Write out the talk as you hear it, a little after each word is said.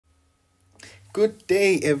Good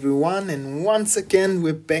day, everyone, and once again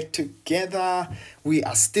we're back together. We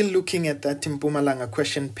are still looking at that Mpumalanga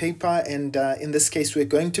question paper, and in this case we're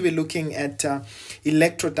going to be looking at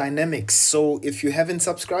electrodynamics. So if you haven't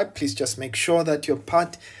subscribed, please just make sure that you're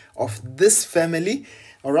part of this family.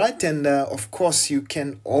 All right, and of course you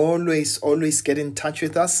can always get in touch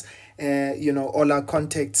with us. All our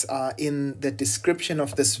contacts are in the description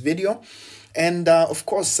of this video. And of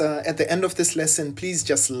course, at the end of this lesson, please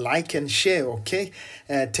just like and share, okay?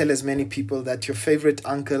 Tell as many people that your favorite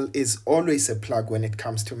uncle is always a plug when it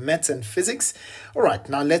comes to maths and physics. All right,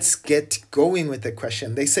 now let's get going with the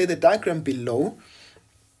question. They say the diagram below,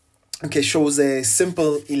 okay, shows a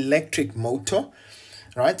simple electric motor,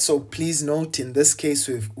 right? So please note, in this case,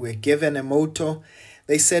 we're given a motor.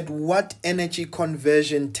 They said what energy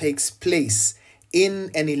conversion takes place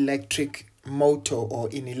in an electric motor or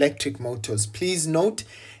in electric motors. Please note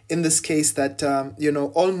in this case that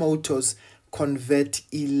all motors convert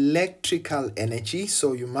electrical energy,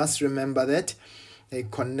 so you must remember that they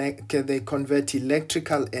convert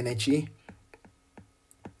electrical energy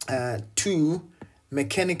to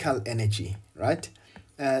mechanical energy, right?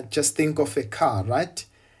 Just think of a car, right?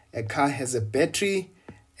 A car has a battery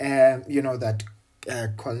that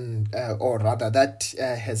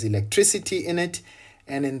has electricity in it.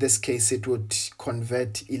 And in this case, it would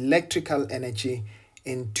convert electrical energy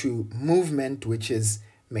into movement, which is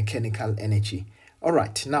mechanical energy. All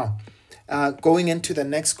right, now going into the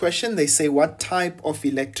next question, they say what type of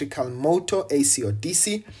electrical motor, AC or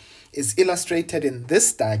DC, is illustrated in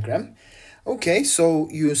this diagram. Okay, so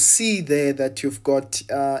you see there that you've got,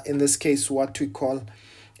 in this case, what we call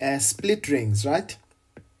split rings, right?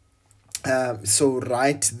 So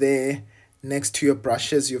right there, next to your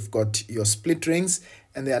brushes, you've got your split rings,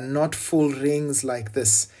 and they are not full rings like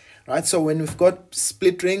this, right? So when we've got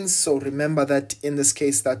split rings, so remember that in this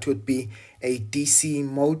case, that would be a DC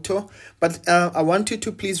motor. But I want you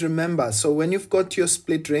to please remember, so when you've got your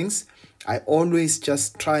split rings, I always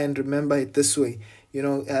just try and remember it this way.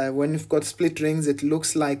 When you've got split rings, it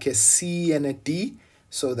looks like a C and a D,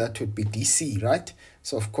 so that would be DC, right?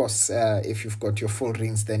 So of course, if you've got your full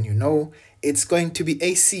rings, then you know it's going to be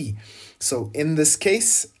AC. So in this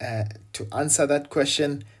case, to answer that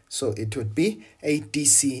question, so it would be a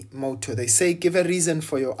DC motor. They say give a reason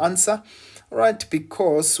for your answer, right?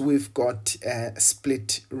 Because we've got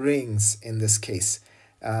split rings in this case.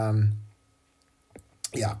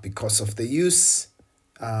 Because of the use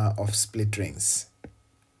of split rings.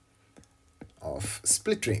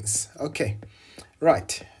 Okay,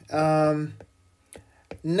 right.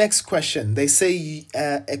 Next question, they say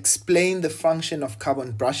explain the function of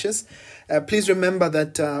carbon brushes. Please remember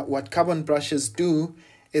that what carbon brushes do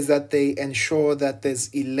is that they ensure that there's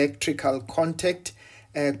electrical contact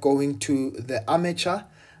going to the armature,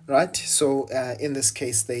 right? So in this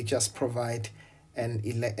case, they just provide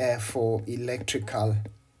for electrical,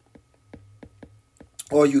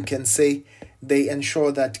 or you can say they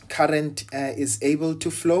ensure that current is able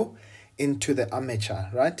to flow into the armature,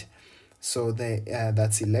 right? So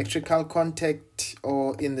that's electrical contact,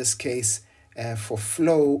 or in this case, for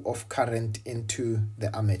flow of current into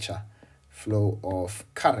the armature. Flow of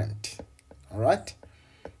current. All right.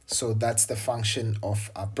 So that's the function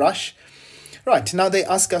of a brush. Right. Now they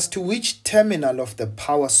ask us to which terminal of the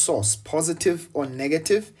power source, positive or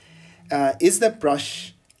negative, is the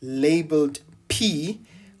brush labeled P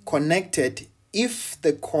connected if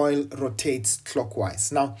the coil rotates clockwise.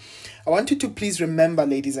 Now, I want you to please remember,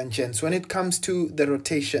 ladies and gents, when it comes to the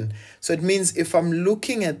rotation, so it means if I'm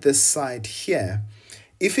looking at this side here,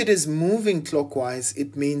 if it is moving clockwise,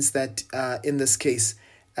 it means that in this case,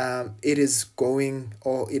 it is going,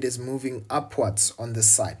 or it is moving upwards on this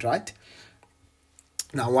side, right?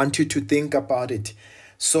 Now, I want you to think about it.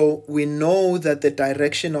 So we know that the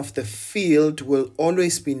direction of the field will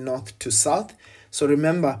always be north to south. So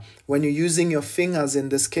remember, when you're using your fingers in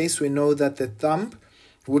this case, we know that the thumb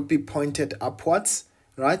would be pointed upwards,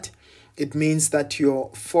 right? It means that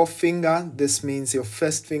your forefinger, this means your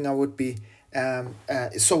first finger would be,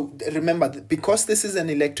 so remember, because this is an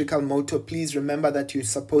electrical motor, please remember that you're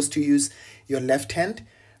supposed to use your left hand,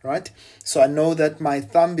 right? So I know that my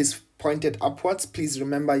thumb is pointed upwards. Please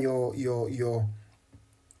remember your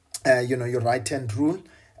right hand rule.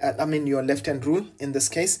 Your left hand rule in this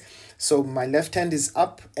case. So my left hand is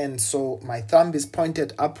up, and so my thumb is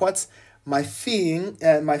pointed upwards. My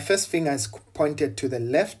first finger is pointed to the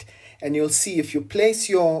left, and you'll see if you place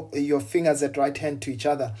your fingers at right hand to each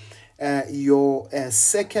other, your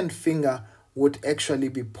second finger would actually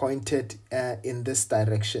be pointed in this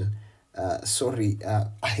direction.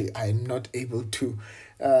 I'm not able to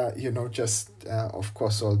you know, just of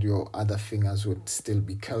course all your other fingers would still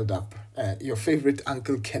be curled up. Your favorite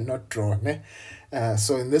uncle cannot draw, ne?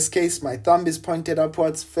 So in this case, my thumb is pointed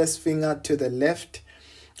upwards, first finger to the left,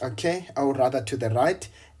 okay, or rather to the right,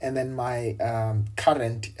 and then my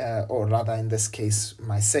current, or rather in this case,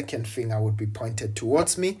 my second finger would be pointed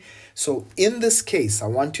towards me. So in this case, I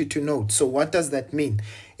want you to note, so what does that mean?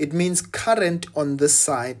 It means current on this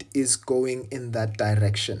side is going in that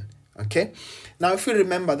direction, okay? Now, if you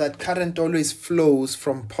remember that current always flows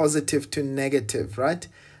from positive to negative, right?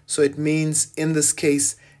 So it means in this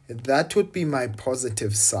case, that would be my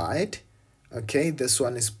positive side, okay? This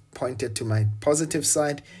one is pointed to my positive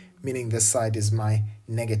side, meaning this side is my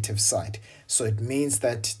negative side. So it means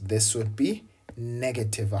that this would be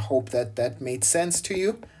negative. I hope that that made sense to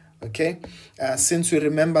you, okay? Since we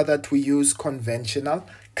remember that we use conventional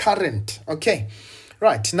current, okay?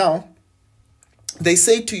 Right, now, they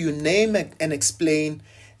say to you, name and explain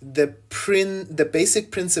the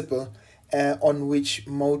basic principle on which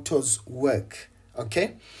motors work,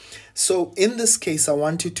 okay? So in this case, I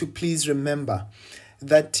want you to please remember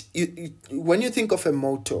that when you think of a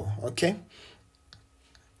motor, okay,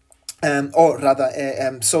 or rather,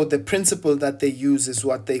 so the principle that they use is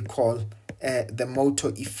what they call the motor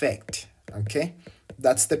effect, okay?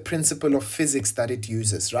 That's the principle of physics that it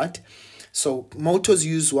uses, right? So motors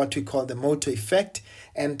use what we call the motor effect.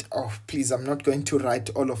 And, oh, please, I'm not going to write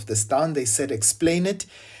all of this down. They said explain it.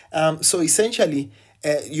 So essentially,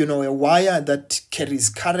 you know, a wire that carries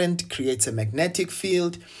current creates a magnetic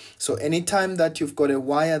field. So anytime that you've got a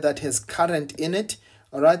wire that has current in it,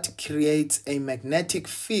 all right, creates a magnetic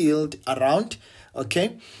field around,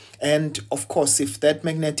 okay? And of course, if that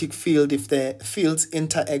magnetic field, if the fields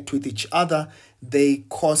interact with each other, they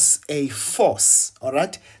cause a force, all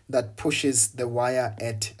right, that pushes the wire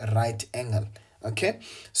at right angle, okay?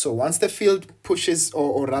 So once the field pushes,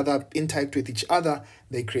 or rather interact with each other,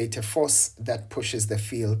 they create a force that pushes the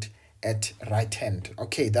field at right hand.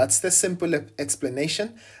 Okay, that's the simple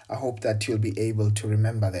explanation. I hope that you'll be able to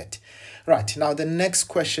remember that. Right, now the next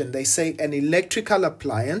question, they say an electrical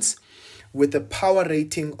appliance with a power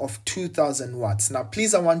rating of 2000 watts. Now,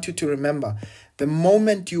 please, I want you to remember, the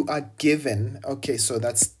moment you are given, okay, so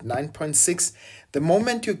that's 9.6, the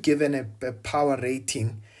moment you're given a power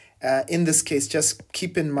rating, in this case, just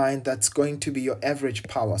keep in mind that's going to be your average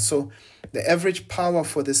power. So the average power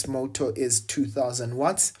for this motor is 2000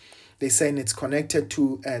 watts. They're saying it's connected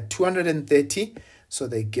to 230, so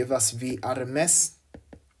they give us VRMS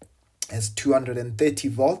as 230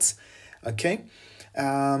 volts, okay?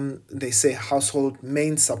 They say household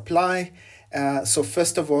main supply. So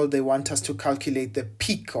first of all, they want us to calculate the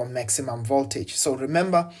peak or maximum voltage. So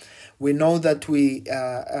remember, we know that we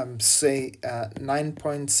say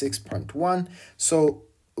 9.6.1. So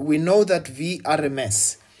we know that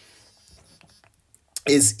VRMS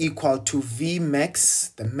is equal to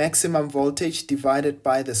Vmax, the maximum voltage, divided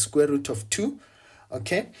by the square root of 2.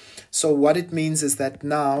 Okay, so what it means is that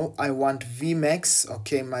now I want Vmax,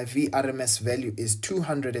 okay, my VRMS value is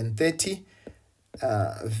 230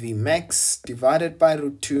 Vmax divided by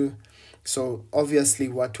root 2. So obviously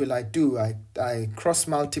what will I do? I cross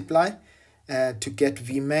multiply to get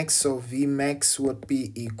Vmax. So Vmax would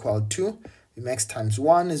be equal to, Vmax times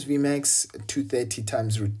 1 is Vmax, 230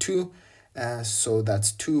 times root 2. So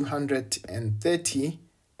that's 230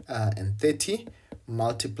 and 30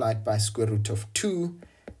 multiplied by square root of 2,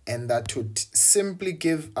 and that would simply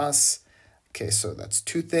give us, okay, so that's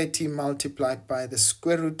 230 multiplied by the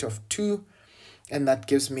square root of 2, and that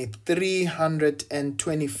gives me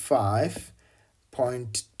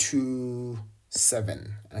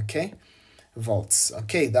 325.27, okay, volts.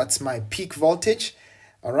 Okay, that's my peak voltage.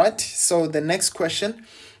 All right, so the next question,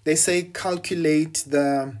 they say calculate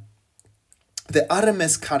the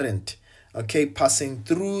RMS current, okay, passing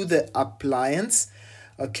through the appliance.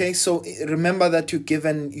 Okay, so remember that you're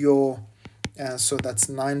given your, so that's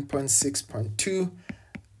 9.6.2.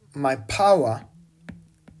 My power,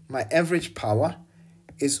 my average power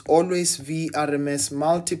is always VRMS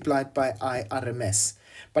multiplied by IRMS.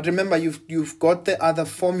 But remember, you've got the other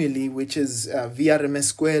formulae, which is VRMS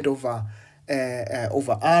squared over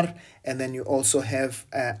R, and then you also have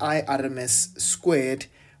IRMS squared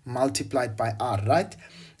multiplied by R, right?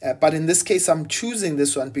 But in this case, I'm choosing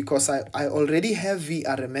this one because I already have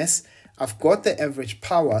VRMS. I've got the average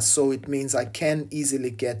power, so it means I can easily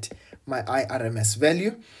get my IRMS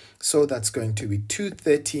value. So that's going to be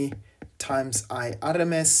 230 times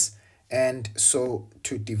IRMS. And so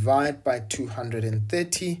to divide by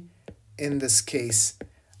 230, in this case,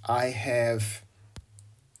 I have,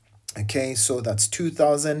 okay, so that's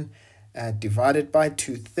 2000 divided by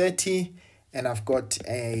 230. and I've got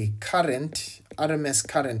a current, RMS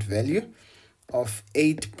current value of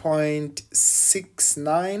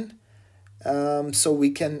 8.69. So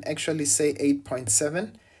we can actually say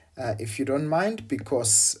 8.7 if you don't mind,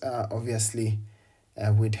 because obviously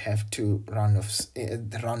we'd have to round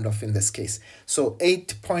off in this case. So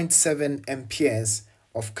 8.7 amperes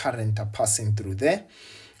of current are passing through there.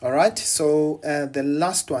 All right, so the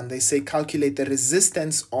last one, they say calculate the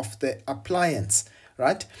resistance of the appliance,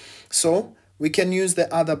 right? So we can use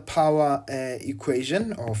the other power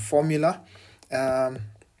equation or formula.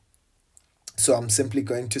 So I'm simply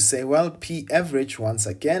going to say, well, P average, once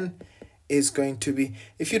again, is going to be,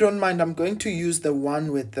 if you don't mind, I'm going to use the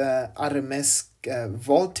one with the RMS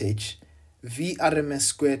voltage, V RMS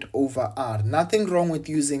squared over R. Nothing wrong with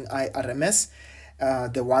using IRMS,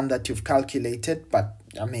 the one that you've calculated, but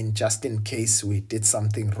I mean, just in case we did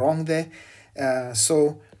something wrong there.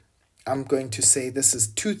 So I'm going to say this is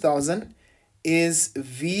 2000 is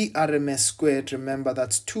V RMS squared. Remember,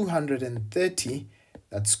 that's 230,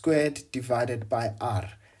 that's squared divided by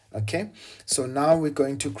R. Okay, so now we're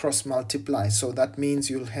going to cross multiply. So that means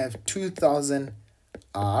you'll have 2000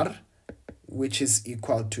 R, which is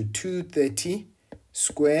equal to 230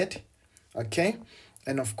 squared. Okay,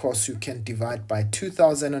 and of course you can divide by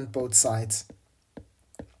 2000 on both sides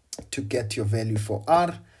to get your value for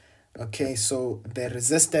R. Okay, so the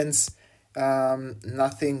resistance,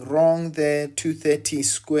 nothing wrong there, 230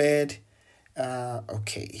 squared.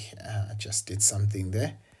 Okay, I just did something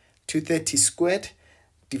there. 230 squared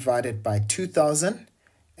divided by 2000,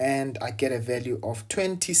 and I get a value of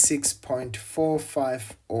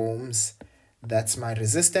 26.45 ohms. That's my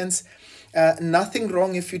resistance. Nothing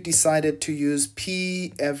wrong if you decided to use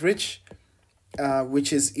P average,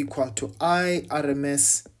 which is equal to I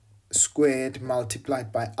RMS squared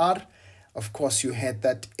multiplied by R. Of course, you had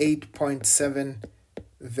that 8.7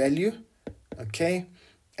 value. Okay,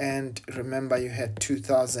 and remember you had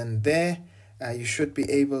 2000 there. You should be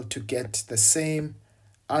able to get the same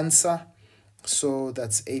answer. So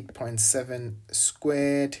that's 8.7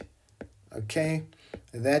 squared. Okay,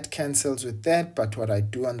 that cancels with that, but what I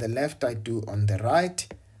do on the left, I do on the right.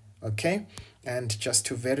 Okay, and just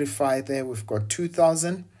to verify there, we've got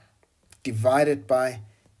 2000 divided by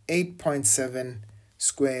 8.7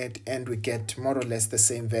 squared, and we get more or less the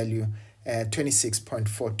same value,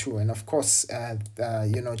 26.42. And of course,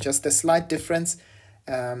 you know, just the slight difference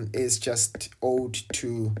is just owed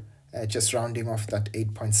to just rounding off that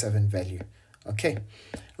 8.7 value. Okay,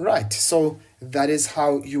 right, so that is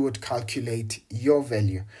how you would calculate your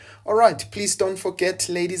value. All right, please don't forget,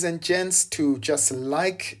 ladies and gents, to just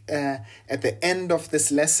like at the end of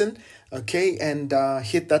this lesson, okay, and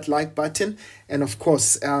hit that like button. And of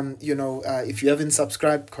course, you know, if you haven't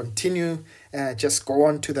subscribed, continue, just go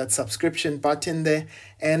on to that subscription button there,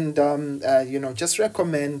 and you know, just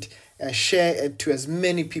recommend, share it to as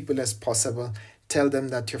many people as possible. Tell them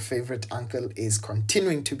that your favorite uncle is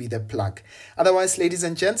continuing to be the plug. Otherwise, ladies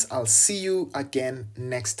and gents, I'll see you again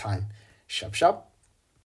next time. Sharp, sharp.